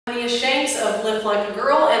Shanks of Lift Like a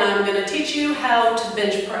Girl, and I'm going to teach you how to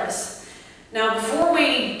bench press. Now before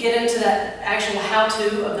we get into that actual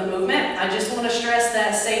how-to of the movement, I just want to stress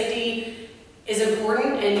that safety is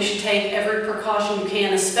important and you should take every precaution you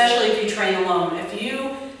can, especially if you train alone. If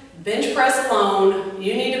you bench press alone,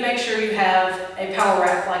 you need to make sure you have a power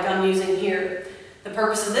rack like I'm using here. The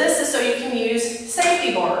purpose of this is so you can use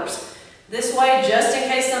safety bars. This way, just in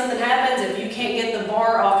case something happens, if you can't get the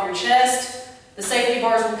bar off your chest, the safety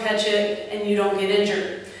bars will catch it and you don't get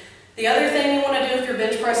injured. The other thing you want to do if you're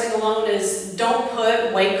bench pressing alone is don't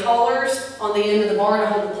put weight collars on the end of the bar to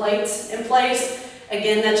hold the plates in place.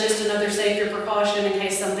 Again, that's just another safety precaution in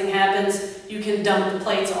case something happens. You can dump the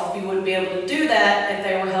plates off. You wouldn't be able to do that if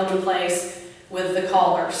they were held in place with the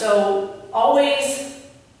collar. So always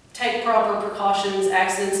take proper precautions.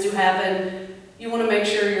 Accidents do happen. You want to make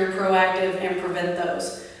sure you're proactive and prevent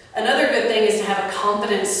those. Another good thing is to have a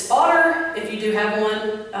competent spotter if you do have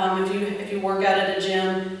one. If you work out at a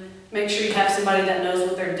gym, make sure you have somebody that knows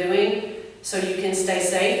what they're doing so you can stay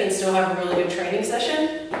safe and still have a really good training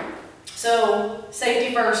session. So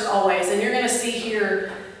safety first always, and you're going to see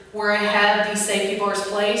here where I have these safety bars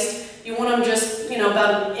placed. You want them just,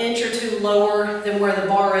 about an inch or two lower than where the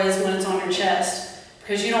bar is when it's on your chest,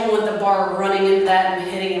 because you don't want the bar running into that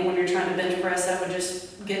and hitting it when you're trying to bench press. That would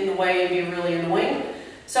just get in the way and be really annoying.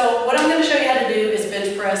 So what I'm going to show you how to do is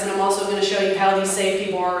bench press, and I'm also going to show you how these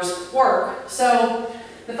safety bars work. So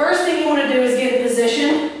the first thing you want to do is get in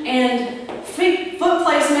position, and foot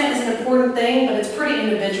placement is an important thing, but it's pretty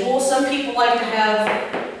individual. Some people like to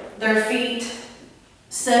have their feet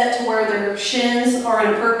set to where their shins are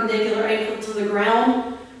in a perpendicular angle to the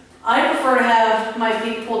ground. I prefer to have my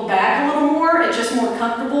feet pulled back a little more. It's just more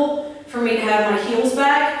comfortable for me to have my heels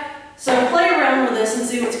back. So play around with this and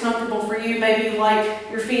see what's comfortable for you. Maybe you like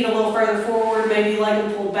your feet a little further forward, maybe you like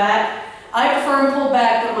them pulled back. I prefer them pulled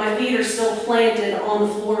back, but my feet are still planted on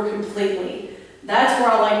the floor completely. That's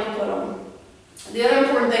where I like to put them. The other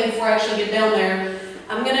important thing before I actually get down there,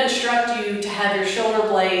 I'm going to instruct you to have your shoulder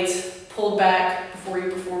blades pulled back before you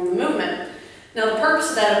perform the movement. Now the purpose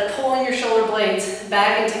of that, of pulling your shoulder blades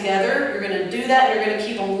back and together, you're going to do that and you're going to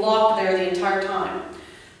keep them locked there the entire time.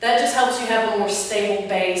 That just helps you have a more stable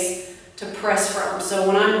base to press from. So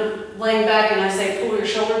when I'm laying back and I say pull your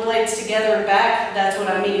shoulder blades together and back, that's what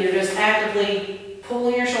I mean. You're just actively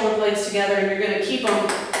pulling your shoulder blades together and you're going to keep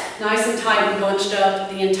them nice and tight and bunched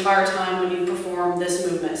up the entire time when you perform this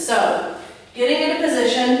movement. So getting into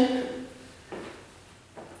position,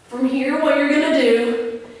 from here what you're going to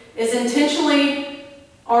do is intentionally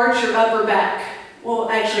arch your upper back. Well,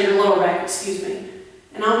 actually your lower back, excuse me.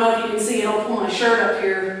 And I don't know if you can see it, I'll pull my shirt up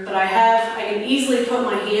here, but I can easily put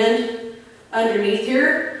my hand underneath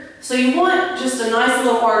here. So you want just a nice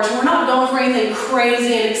little arch. We're not going for anything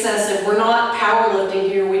crazy and excessive. We're not powerlifting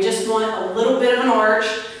here. We just want a little bit of an arch.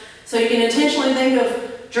 So you can intentionally think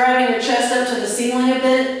of driving your chest up to the ceiling a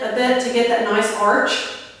bit to get that nice arch.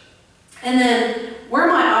 And then where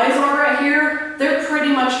my eyes are right here, they're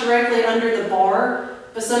pretty much directly under the bar,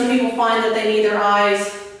 but some people find that they need their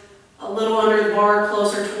eyes a little under the bar,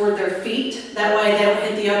 closer toward their feet. That way they don't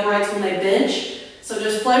hit the uprights when they bench. So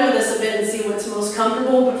just play with this a bit and see what's most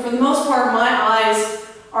comfortable. But for the most part, my eyes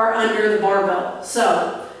are under the barbell.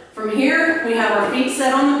 So from here, we have our feet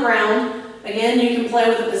set on the ground. Again, you can play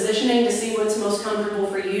with the positioning to see what's most comfortable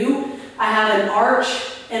for you. I have an arch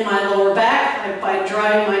in my lower back by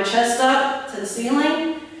driving my chest up to the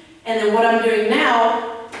ceiling. And then what I'm doing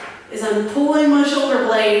now is I'm pulling my shoulder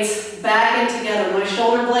blades back and together. My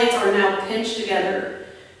shoulder blades are now pinched together.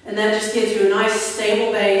 And that just gives you a nice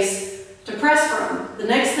stable base to press from. The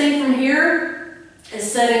next thing from here is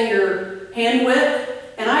setting your hand width.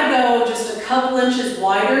 And I go just a couple inches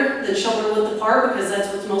wider than shoulder width apart because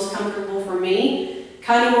that's what's most comfortable for me.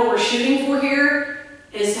 Kind of what we're shooting for here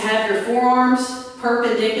is to have your forearms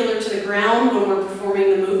perpendicular to the ground when we're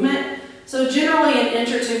performing the movement. So generally an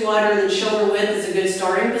inch or two wider than shoulder width is a good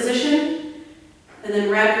starting position. And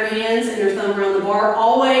then wrap your hands and your thumb around the bar.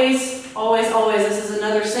 Always, always, always, this is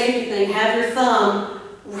another safety thing, have your thumb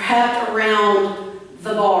wrapped around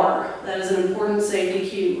the bar. That is an important safety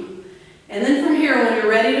cue. And then from here, when you're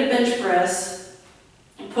ready to bench press,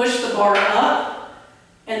 push the bar up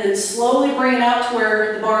and then slowly bring it out to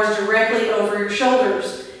where the bar is directly over your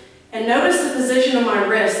shoulders. And notice the position of my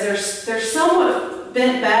wrists. They're somewhat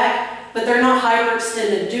bent back, but they're not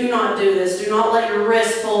hyperextended. Do not do this. Do not let your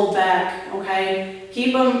wrists fold back, okay?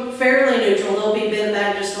 Keep them fairly neutral. They'll be bent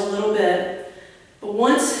back just a little bit. But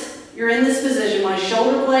once you're in this position, my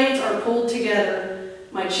shoulder blades are pulled together.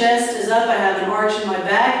 My chest is up. I have an arch in my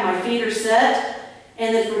back. My feet are set.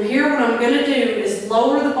 And then from here, what I'm going to do is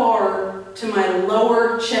lower the bar to my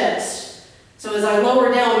lower chest. So as I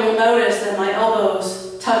lower down, you'll notice that my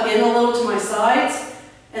elbows tuck in a little to my sides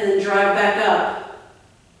and then drive back up.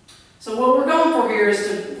 So what we're going for here is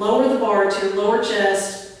to lower the bar to your lower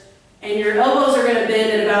chest, and your elbows are going to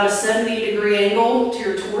bend at about a 70-degree angle to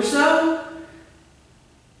your torso,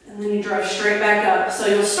 and then you drive straight back up. So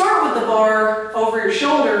you'll start with the bar over your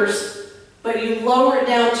shoulders, but you lower it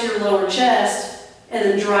down to your lower chest and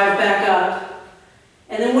then drive back up.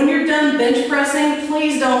 And then when you're done bench pressing,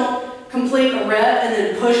 please don't complete a rep and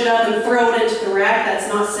then push it up and throw it into the rack.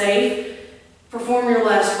 That's not safe. Perform your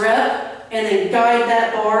last rep and then guide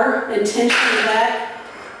that bar intentionally back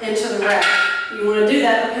into the rack. You want to do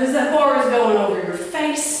that because that bar is going over your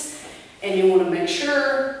face, and you want to make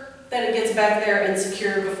sure that it gets back there and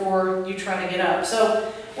secure before you try to get up. So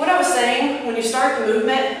what I was saying, when you start the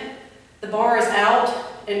movement, the bar is out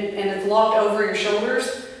and it's locked over your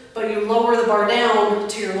shoulders, but you lower the bar down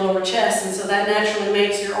to your lower chest, and so that naturally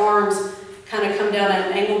makes your arms kind of come down at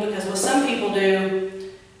an angle, because what some people do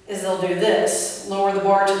is they'll do this, lower the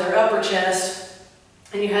bar to their upper chest,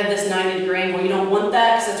 and you have this 90-degree angle. You don't want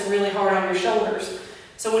that because it's really hard on your shoulders.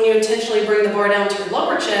 So when you intentionally bring the bar down to your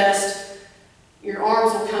lower chest, your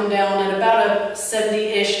arms will come down at about a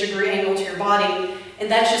 70-ish degree angle to your body,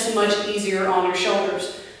 and that's just much easier on your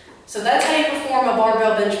shoulders. So that's how you perform a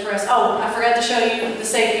barbell bench press. Oh, I forgot to show you the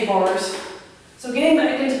safety bars. So getting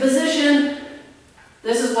back into position,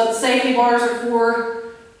 this is what the safety bars are for.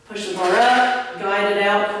 Push the bar up, guide it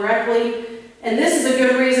out correctly. And this is a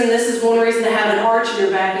good reason, this is one reason to have an arch in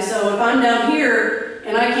your back. So if I'm down here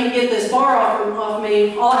and I can't get this bar off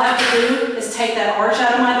me, all I have to do is take that arch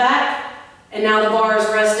out of my back, and now the bar is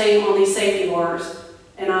resting on these safety bars,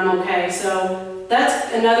 and I'm okay. So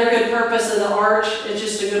that's another good purpose of the arch. It's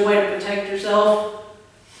just a good way to protect yourself.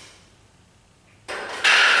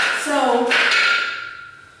 So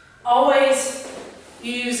always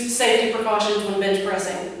use safety precautions when bench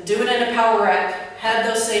pressing. Do it in a power rack. Have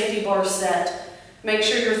those safety bars set. Make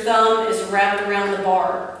sure your thumb is wrapped around the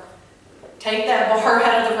bar. Take that bar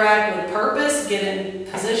out of the rack with purpose, get in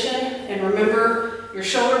position, and remember your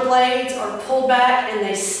shoulder blades are pulled back and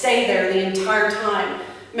they stay there the entire time.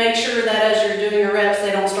 Make sure that as you're doing your reps,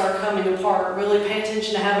 they don't start coming apart. Really pay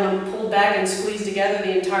attention to having them pulled back and squeezed together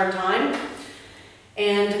the entire time.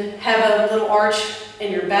 And have a little arch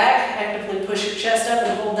in your back. Actively push your chest up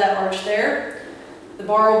and hold that arch there. The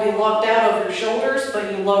bar will be locked out over your shoulders,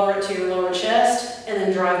 but you lower it to your lower chest and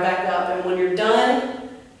then drive back up. And when you're done,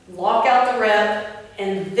 lock out the rep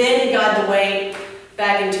and then guide the weight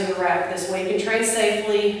back into the rack. This way you can train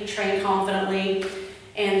safely, train confidently,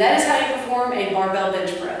 and that is how you perform a barbell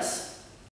bench press.